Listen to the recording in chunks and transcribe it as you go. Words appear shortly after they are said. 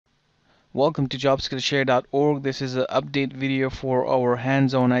Welcome to jobskillshare.org. This is an update video for our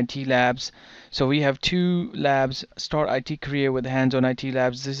hands-on IT labs. So we have two labs, Start IT Career with hands-on IT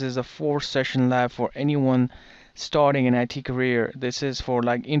labs. This is a 4-session lab for anyone starting an IT career. This is for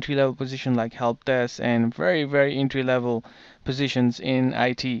like entry-level position like help desk and very entry-level positions in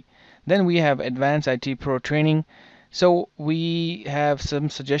IT. Then we have Advanced IT Pro Training. So we have some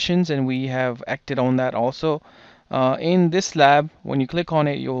suggestions and we have acted on that also. In this lab, when you click on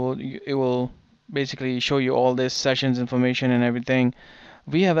it, it will basically show you all this sessions information and everything.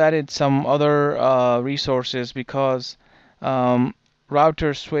 We have added some other resources because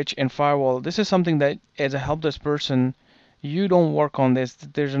router, switch, and firewall. This is something that as a help desk person, you don't work on this.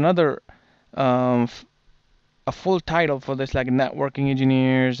 There's another a full title for this, like networking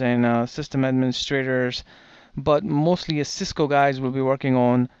engineers and system administrators, but mostly as Cisco guys will be working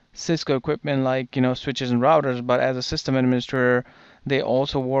on Cisco equipment like switches and routers. But as a system administrator, they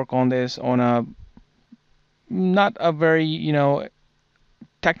also work on this on a not a very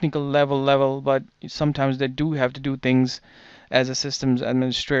technical level, but sometimes they do have to do things as a systems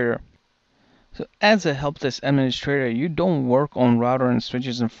administrator. So as a help desk administrator, you don't work on router and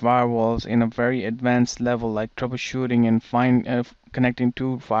switches and firewalls in a very advanced level like troubleshooting and connecting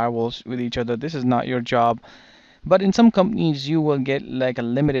two firewalls with each other. This is not your job. But in some companies, you will get like a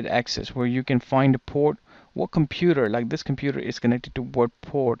limited access where you can find a port. What computer, like this computer, is connected to what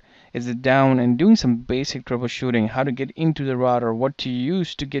port? Is it down? And doing some basic troubleshooting, how to get into the router, what to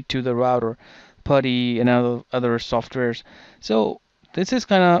use to get to the router, PuTTY and other softwares. So this is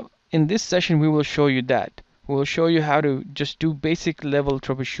kind of, in this session, we will show you that. We will show you how to just do basic level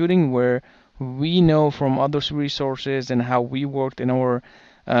troubleshooting where we know from other resources and how we worked in our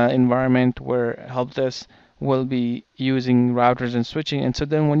environment where help desk will be using routers and switching. And so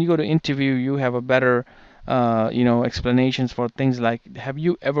then when you go to interview, you have a better, explanations for things like, have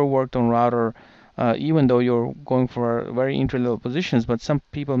you ever worked on router? Even though you're going for very entry-level positions, but some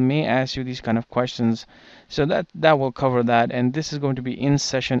people may ask you these kind of questions. So that will cover that, and this is going to be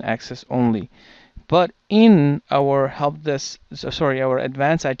in-session access only. But in our our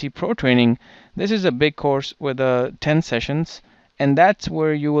Advanced IT Pro training, this is a big course with 10 sessions, and that's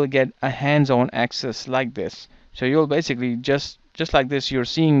where you will get a hands-on access like this. So you'll basically just like this, you're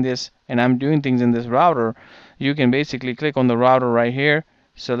seeing this, and I'm doing things in this router. You can basically click on the router right here.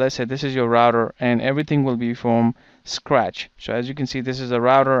 So let's say this is your router, and everything will be from scratch. So as you can see, this is a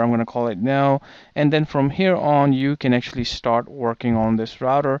router. I'm going to call it now, and then from here on, you can actually start working on this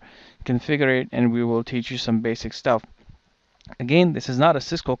router, configure it, and we will teach you some basic stuff. Again, this is not a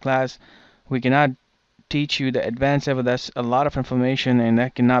Cisco class. We cannot teach you the advanced level. That's a lot of information, and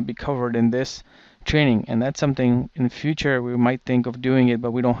that cannot be covered in this training, and that's something in the future we might think of doing it, but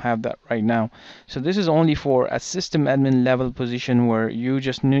we don't have that right now. So this is only for a system admin level position where you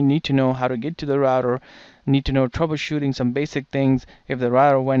just need to know how to get to the router, need to know troubleshooting some basic things. If the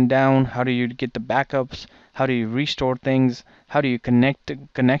router went down, how do you get the backups, how do you restore things, how do you connect the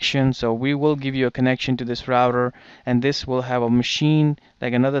connection. So we will give you a connection to this router, and this will have a machine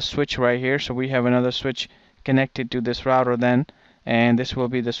like another switch right here. So we have another switch connected to this router then, and this will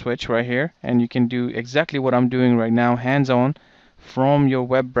be the switch right here, and you can do exactly what I'm doing right now, hands-on from your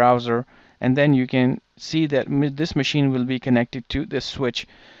web browser, and then you can see that this machine will be connected to this switch.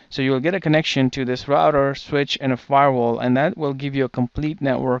 So you'll get a connection to this router, switch, and a firewall, and that will give you a complete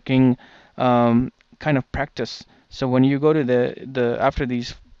networking kind of practice. So when you go to the after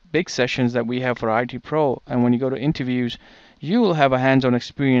these big sessions that we have for IT Pro, and when you go to interviews, you will have a hands-on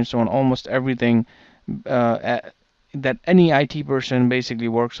experience on almost everything that any IT person basically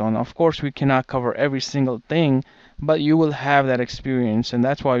works on. Of course, we cannot cover every single thing, but you will have that experience, and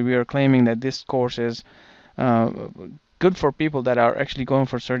that's why we are claiming that this course is good for people that are actually going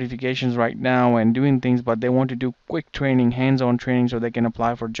for certifications right now and doing things, but they want to do quick training, hands-on training, so they can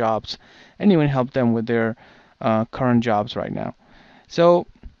apply for jobs and even help them with their current jobs right now. So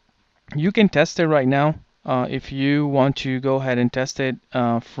you can test it right now if you want to go ahead and test it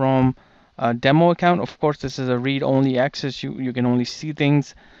from demo account. Of course, this is a read-only access. You can only see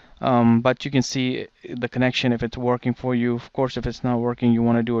things, but you can see the connection if it's working for you. Of course, if it's not working, you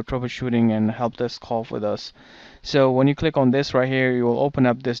want to do a troubleshooting and help desk call with us. So when you click on this right here, you will open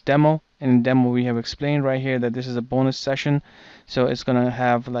up this demo. And in demo, we have explained right here that this is a bonus session. So it's gonna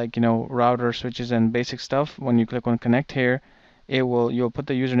have like router, switches, and basic stuff. When you click on connect here, you'll put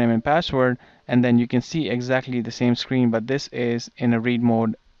the username and password, and then you can see exactly the same screen, but this is in a read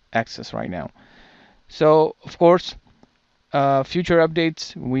mode access right now. So of course, future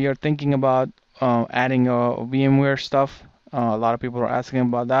updates, we are thinking about adding VMware stuff. A lot of people are asking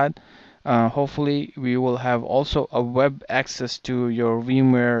about that. Hopefully, we will have also a web access to your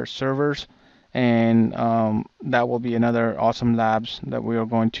VMware servers, and that will be another awesome labs that we are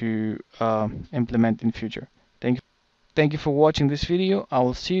going to implement in future. Thank you for watching this video. I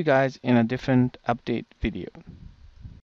will see you guys in a different update video.